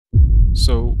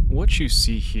So what you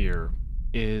see here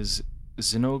is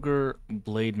Zinogre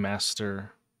Blademaster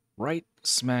right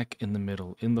smack in the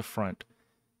middle, in the front.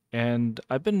 And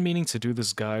I've been meaning to do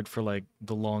this guide for like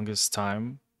the longest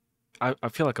time. I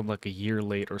feel like I'm like a year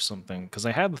late or something because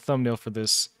I had the thumbnail for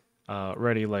this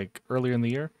ready like earlier in the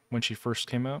year when she first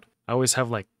came out. I always have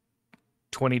like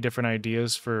 20 different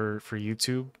ideas for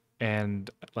YouTube, and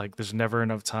like there's never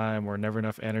enough time or never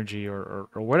enough energy or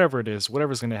whatever it is,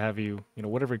 whatever's going to have you,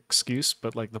 whatever excuse.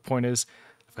 But like the point is,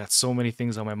 I've got so many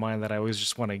things on my mind that I always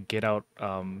just want to get out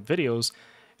videos.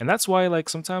 And that's why like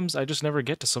sometimes I just never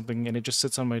get to something and it just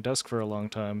sits on my desk for a long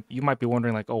time. You might be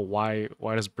wondering like, oh, why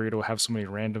does Burrito have so many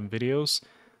random videos?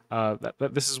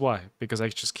 This is why, because I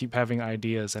just keep having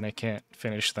ideas and I can't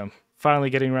finish them.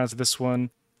 Finally getting around to this one.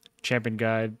 Champion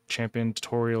guide, champion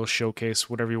tutorial, showcase,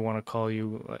 whatever you want to call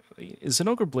you.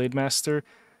 Zinogre Blademaster,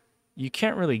 you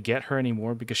can't really get her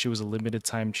anymore because she was a limited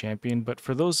time champion, but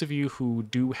for those of you who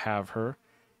do have her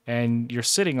and you're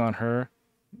sitting on her,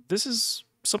 this is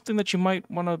something that you might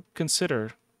want to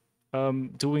consider.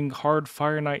 Doing hard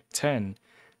Fire Knight 10.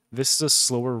 This is a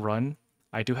slower run.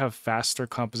 I do have faster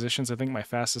compositions. I think my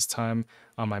fastest time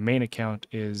on my main account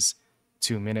is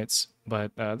 2 minutes,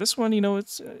 but this one,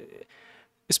 it's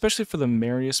especially for the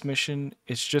Marius mission,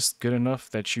 it's just good enough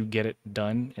that you get it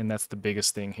done, and that's the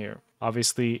biggest thing here.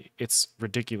 Obviously, it's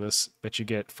ridiculous that you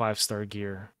get 5-star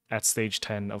gear at stage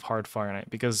 10 of Hard Fire Knight,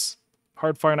 because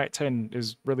Hard Fire Knight 10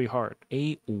 is really hard.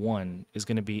 A1 is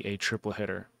going to be a triple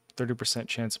hitter. 30%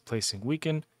 chance of placing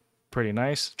weaken, pretty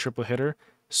nice. Triple hitter,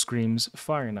 screams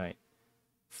Fire Knight.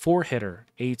 4-hitter,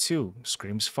 A2,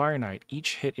 screams Fire Knight.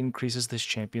 Each hit increases this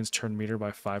champion's turn meter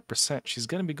by 5%. She's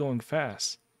going to be going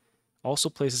fast. Also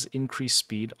places increased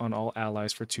speed on all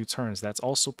allies for 2 turns. That's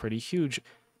also pretty huge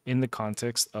in the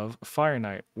context of Fire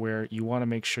Knight, where you want to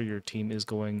make sure your team is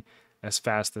going as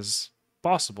fast as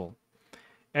possible.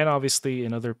 And obviously,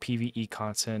 in other PvE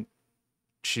content,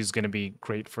 she's going to be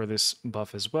great for this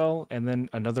buff as well. And then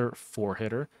another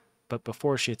 4-hitter. But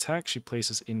before she attacks, she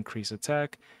places increase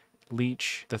attack.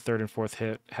 Leech, the 3rd and 4th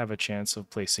hit, have a chance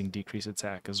of placing decrease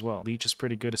attack as well. Leech is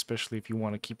pretty good, especially if you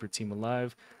want to keep your team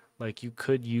alive. Like, you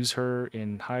could use her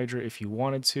in Hydra if you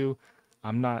wanted to.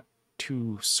 I'm not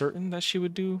too certain that she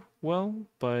would do well,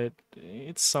 but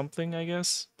it's something, I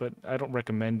guess. But I don't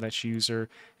recommend that you use her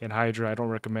in Hydra. I don't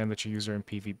recommend that you use her in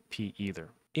PvP either.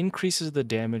 Increases the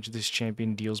damage this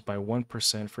champion deals by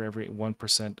 1% for every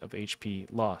 1% of HP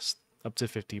lost, up to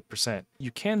 50%. You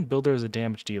can build her as a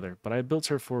damage dealer, but I built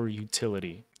her for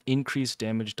utility. Increased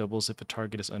damage doubles if a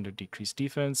target is under decreased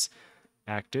defense.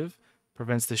 Active.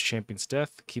 Prevents this champion's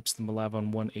death, keeps them alive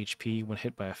on 1 HP when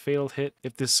hit by a failed hit.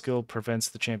 If this skill prevents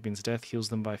the champion's death, heals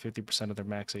them by 50% of their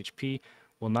max HP.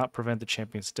 Will not prevent the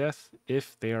champion's death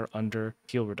if they are under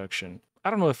heal reduction. I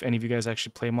don't know if any of you guys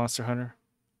actually play Monster Hunter.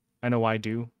 I know I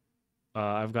do.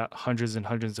 I've got hundreds and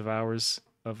hundreds of hours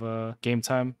of game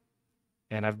time,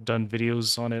 and I've done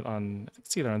videos on it on,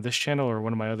 it's either on this channel or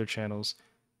one of my other channels.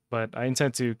 But I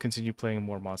intend to continue playing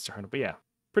more Monster Hunter. But yeah,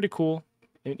 pretty cool.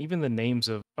 And even the names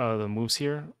of the moves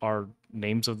here are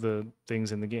names of the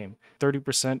things in the game.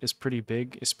 30% is pretty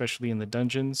big, especially in the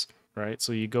dungeons, right?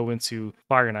 So you go into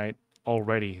Fire Knight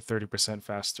already 30%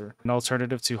 faster. An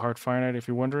alternative to Hard Fire Knight, if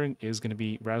you're wondering, is going to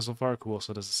be Razzlevark, who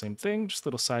also does the same thing, just a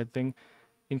little side thing,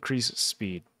 increase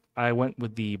speed. I went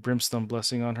with the Brimstone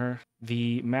Blessing on her.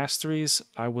 The Masteries,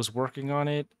 I was working on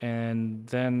it, and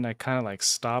then I kind of like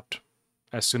stopped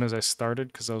as soon as I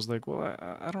started, because I was like, well,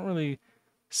 I don't really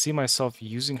see myself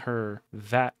using her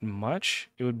that much.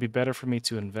 It would be better for me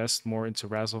to invest more into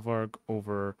Razzlevarg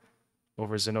over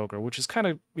Zinogre, which is kind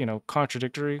of,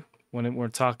 contradictory when we're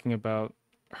talking about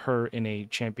her in a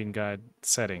champion guide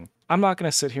setting. I'm not going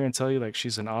to sit here and tell you like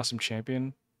she's an awesome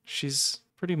champion. She's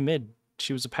pretty mid.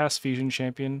 She was a past fusion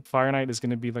champion. Fire Knight is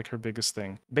going to be like her biggest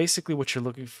thing. Basically what you're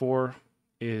looking for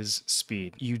is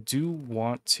speed. You do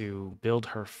want to build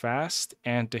her fast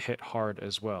and to hit hard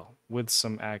as well with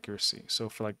some accuracy. So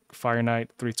for like Fire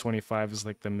Knight, 325 is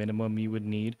like the minimum you would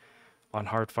need on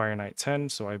hard Fire Knight 10.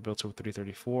 So I built her with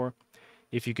 334.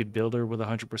 If you could build her with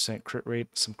 100% crit rate,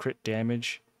 some crit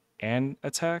damage and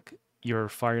attack, your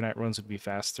Fire Knight runs would be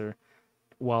faster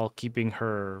while keeping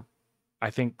her, I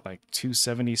think like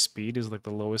 270 speed is like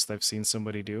the lowest I've seen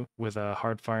somebody do with a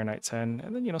hard Fire Knight 10.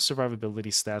 And then, survivability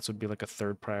stats would be like a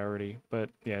third priority. But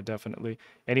yeah, definitely.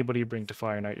 Anybody you bring to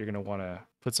Fire Knight, you're going to want to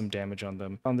put some damage on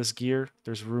them. On this gear,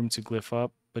 there's room to glyph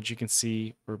up, but you can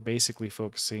see we're basically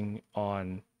focusing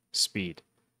on speed.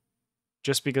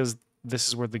 Just because this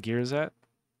is where the gear is at.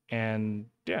 And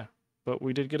yeah, but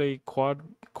we did get a quad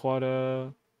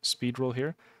speed roll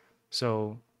here.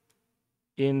 So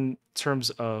in terms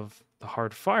of the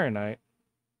hard Fire Knight,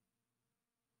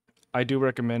 I do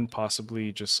recommend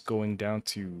possibly just going down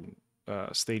to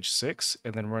stage 6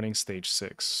 and then running stage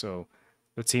 6. So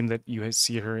the team that you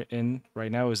see her in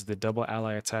right now is the double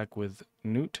ally attack with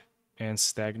Newt and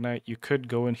Stagnite. You could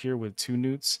go in here with 2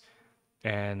 Newts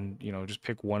and, you know, just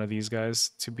pick one of these guys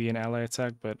to be an ally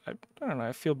attack, but I don't know,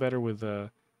 I feel better with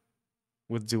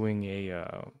doing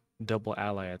a double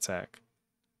ally attack.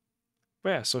 But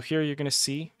yeah, so here you're going to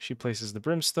see she places the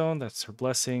Brimstone. That's her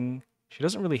blessing. She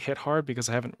doesn't really hit hard because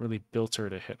I haven't really built her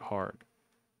to hit hard.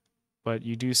 But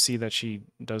you do see that she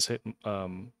does hit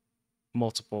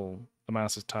multiple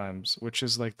amounts of times, which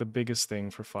is like the biggest thing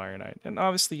for Fire Knight. And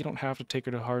obviously you don't have to take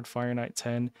her to hard Fire Knight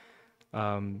 10.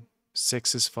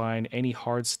 6 is fine. Any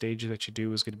hard stage that you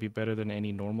do is going to be better than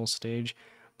any normal stage.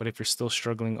 But if you're still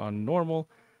struggling on normal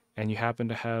and you happen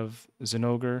to have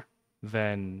Zinogre,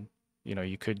 then, you know,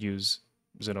 you could use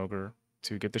Zinogre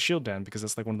to get the shield down because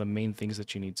that's like one of the main things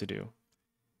that you need to do.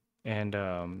 And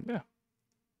yeah,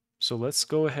 so let's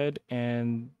go ahead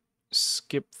and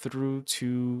skip through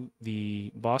to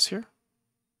the boss here.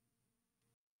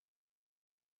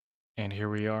 And here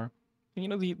we are. You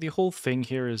know, the whole thing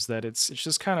here is that it's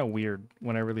just kind of weird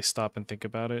when I really stop and think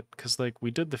about it, because like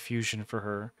we did the fusion for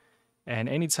her, and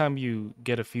anytime you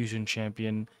get a fusion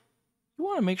champion, you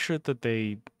want to make sure that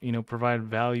they, you know, provide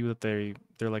value, that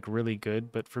they're like really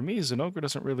good. But for me, Zinogre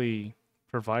doesn't really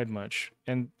provide much,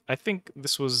 and I think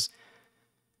this was,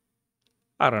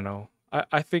 I don't know,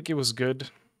 I think it was good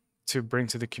to bring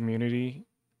to the community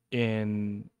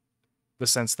in the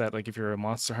sense that like if you're a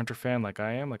Monster Hunter fan like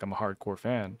I am, like I'm a hardcore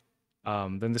fan,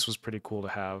 then this was pretty cool to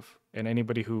have. And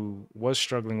anybody who was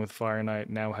struggling with Fire Knight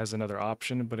now has another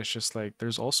option, but it's just like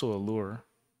there's also a lure.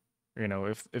 You know,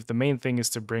 if the main thing is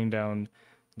to bring down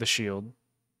the shield,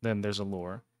 then there's a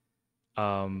lure.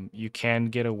 You can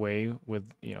get away with,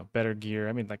 you know, better gear.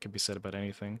 I mean, that could be said about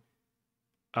anything.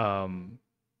 Um,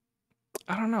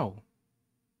 I don't know.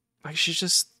 Like she's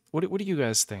just what do you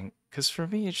guys think? Because for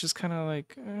me, it's just kind of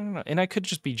like I don't know, and I could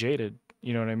just be jaded.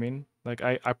 You know what I mean? Like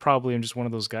I probably am just one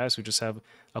of those guys who just have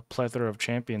a plethora of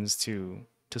champions to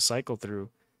cycle through.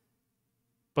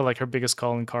 But like her biggest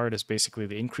calling card is basically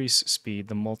the increased speed,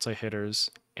 the multi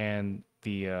hitters, and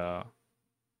the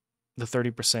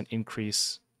 30%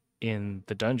 increase in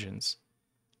the dungeons.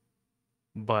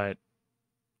 But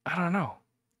I don't know.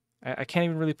 I can't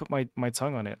even really put my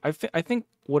tongue on it. I think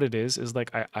what it is like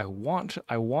I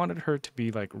wanted her to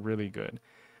be like really good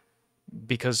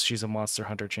because she's a Monster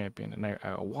Hunter champion, and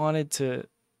I wanted to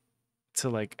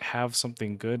like have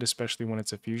something good, especially when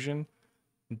it's a fusion.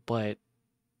 But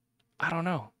I don't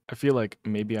know. I feel like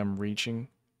maybe I'm reaching,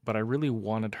 but I really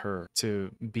wanted her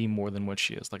to be more than what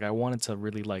she is. Like I wanted to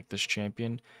really like this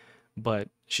champion, but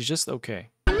she's just okay.